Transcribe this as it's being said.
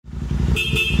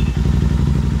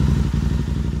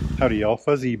Howdy y'all,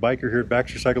 Fuzzy Biker here at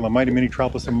Baxter Cycle, the Mighty Mini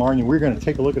Metropolis in Marnie. We're going to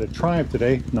take a look at a Triumph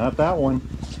today. Not that one,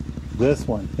 this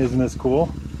one. Isn't this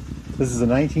cool? This is a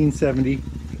 1970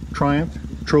 Triumph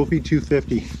Trophy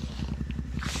 250.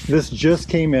 This just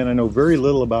came in. I know very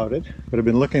little about it, but I've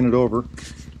been looking it over,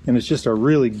 and it's just a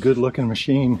really good looking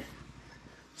machine.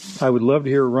 I would love to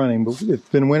hear it running, but it's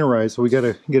been winterized, so we got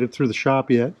to get it through the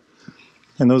shop yet.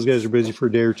 And those guys are busy for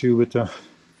a day or two, but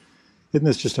isn't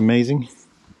this just amazing?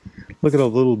 Look at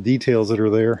all the little details that are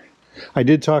there. I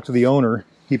did talk to the owner.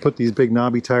 He put these big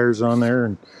knobby tires on there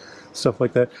and stuff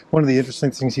like that. One of the interesting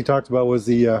things he talked about was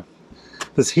the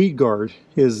this heat guard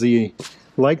is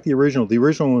like the original. The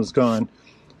original one was gone,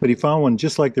 but he found one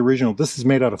just like the original. This is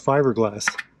made out of fiberglass.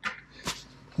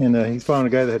 And he found a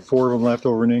guy that had 4 of them left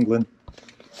over in England.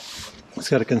 It's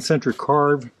got a concentric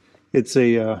carve. It's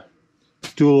a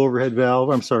dual overhead valve.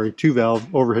 I'm sorry, 2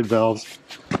 valve overhead valves.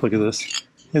 Look at this.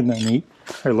 Isn't that neat?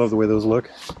 I love the way those look.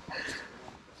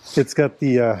 It's got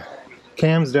the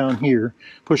cams down here.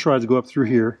 Push rods go up through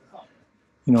here.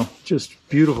 You know, just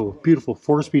beautiful, beautiful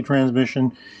 4-speed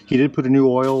transmission. He did put a new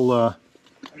oil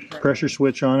pressure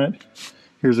switch on it.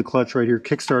 Here's a clutch right here.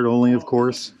 Kickstart only, of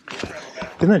course.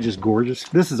 Isn't that just gorgeous?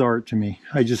 This is art to me.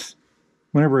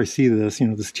 Whenever I see this, you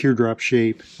know, this teardrop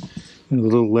shape, you know, the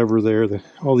little lever there,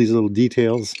 all these little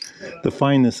details, the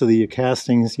fineness of the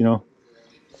castings, you know,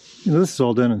 this is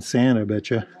all done in sand, I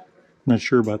bet you. Not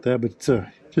sure about that, but it's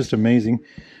just amazing.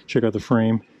 Check out the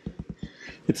frame.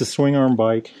 It's a swing arm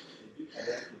bike.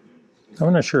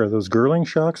 I'm not sure. Are those Girling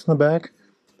shocks in the back?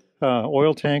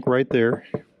 Oil tank right there.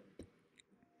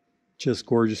 Just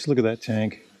gorgeous. Look at that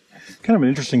tank. Kind of an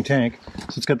interesting tank.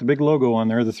 So it's got the big logo on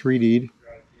there, the 3D.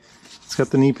 It's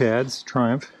got the knee pads,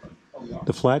 Triumph.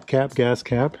 The flat cap, gas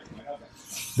cap.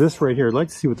 This right here, I'd like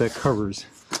to see what that covers.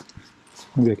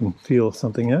 Maybe I can feel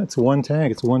something. Yeah, it's one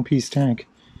tank. It's a one-piece tank.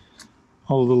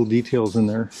 All the little details in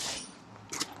there.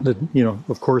 You know,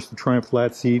 of course, the Triumph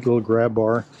flat seat, little grab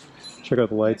bar. Check out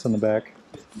the lights on the back.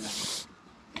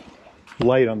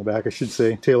 Light on the back, I should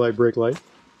say. Taillight, brake light.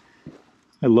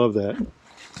 I love that.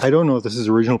 I don't know if this is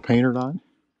original paint or not,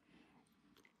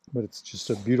 but it's just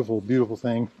a beautiful, beautiful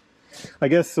thing. I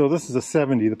guess, so this is a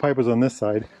 70. The pipe was on this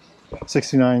side.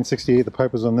 69, 68, the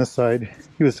pipe was on this side.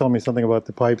 He was telling me something about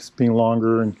the pipes being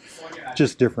longer and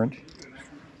just different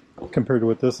compared to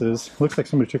what this is. Looks like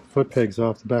somebody took the foot pegs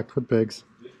off, the back foot pegs.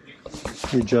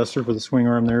 The adjuster for the swing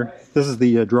arm there. This is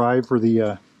the drive for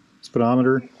the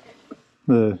speedometer,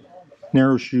 the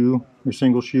narrow shoe or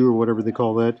single shoe or whatever they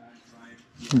call that.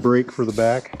 Brake for the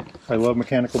back. I love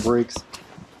mechanical brakes.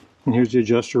 And here's the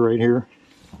adjuster right here.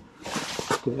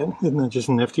 Isn't that just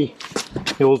nifty?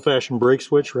 The old-fashioned brake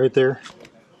switch right there.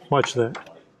 Watch that.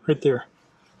 Right there.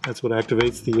 That's what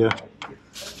activates the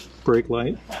brake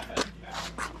light.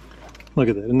 Look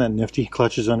at that. Isn't that nifty?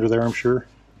 Clutches under there, I'm sure.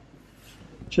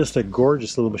 Just a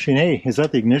gorgeous little machine. Hey, is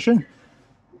that the ignition?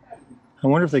 I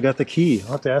wonder if they got the key.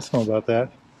 I'll have to ask them about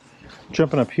that.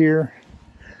 Jumping up here.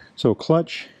 So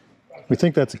clutch. We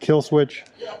think that's a kill switch.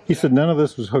 He said none of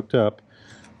this was hooked up.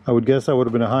 I would guess that would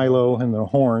have been a high-low and the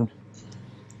horn.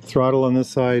 Throttle on this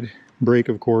side. Brake,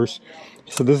 of course.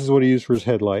 So this is what he used for his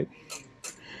headlight.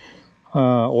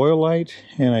 Oil light,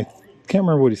 and I can't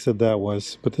remember what he said that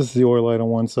was, but this is the oil light on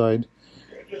one side.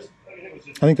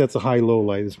 I think that's a high-low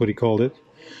light is what he called it.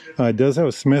 It does have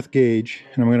a Smith gauge,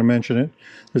 and I'm going to mention it.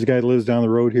 There's a guy that lives down the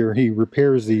road here. He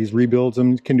repairs these, rebuilds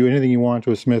them, can do anything you want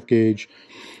to a Smith gauge.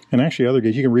 And actually other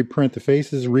gauge, you can reprint the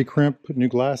faces, recrimp, put new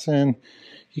glass in.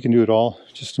 You can do it all.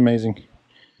 Just amazing.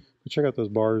 But check out those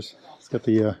bars. It's got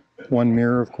the one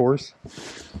mirror, of course.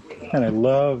 And I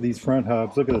love these front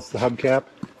hubs. Look at this, the hubcap.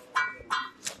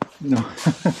 You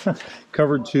know,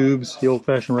 covered tubes, the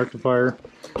old-fashioned rectifier.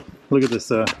 Look at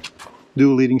this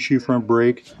dual leading shoe front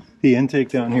brake. The intake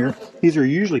down here. These are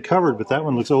usually covered, but that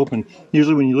one looks open.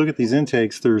 Usually when you look at these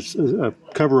intakes, there's a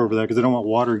cover over that because they don't want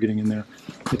water getting in there.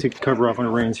 You take the cover off when it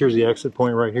rains. Here's the exit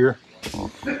point right here.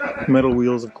 Metal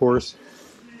wheels, of course.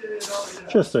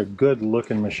 Just a good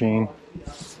looking machine.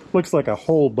 Looks like a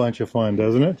whole bunch of fun,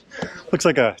 doesn't it? Looks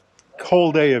like a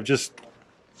whole day of just,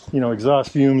 you know,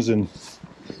 exhaust fumes and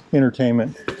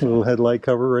entertainment. A little headlight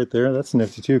cover right there. That's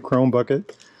nifty too. Chrome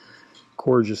bucket.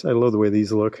 Gorgeous. I love the way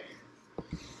these look.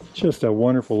 Just a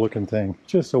wonderful looking thing.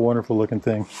 Just a wonderful looking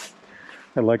thing.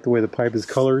 I like the way the pipe is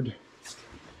colored.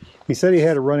 He said he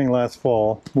had it running last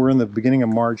fall. We're in the beginning of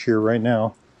March here right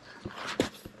now.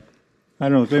 I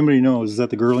don't know if anybody knows. Is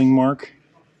that the Girling mark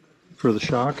for the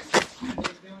shock?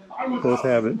 Both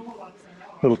have it.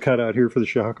 Little cutout here for the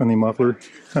shock on the muffler.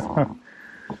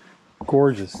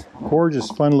 Gorgeous. Gorgeous,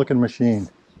 fun looking machine.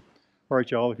 All right,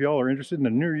 y'all, if y'all are interested in a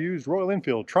new used Royal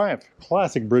Enfield Triumph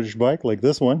classic British bike like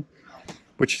this one,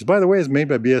 which is, by the way, is made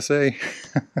by BSA.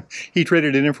 He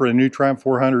traded it in for a new Triumph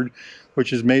 400,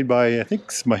 which is made by, I think,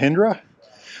 Mahindra.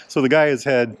 So the guy has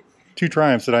had 2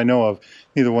 Triumphs that I know of,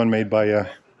 neither one made by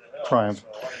Triumph.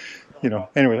 You know,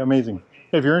 anyway, amazing.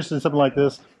 If you're interested in something like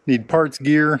this, need parts,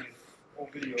 gear,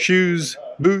 shoes,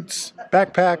 boots,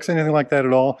 backpacks, anything like that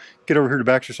at all, get over here to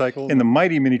Baxter Cycle in the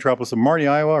mighty mini-tropolis of Marnie,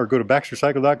 Iowa, or go to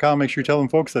baxtercycle.com. Make sure you tell them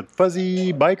folks that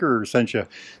Fuzzy Biker sent you.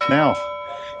 Now,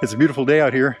 it's a beautiful day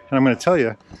out here, and I'm going to tell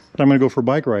you that I'm going to go for a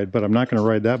bike ride, but I'm not going to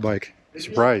ride that bike.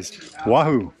 Surprise.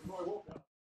 Wahoo!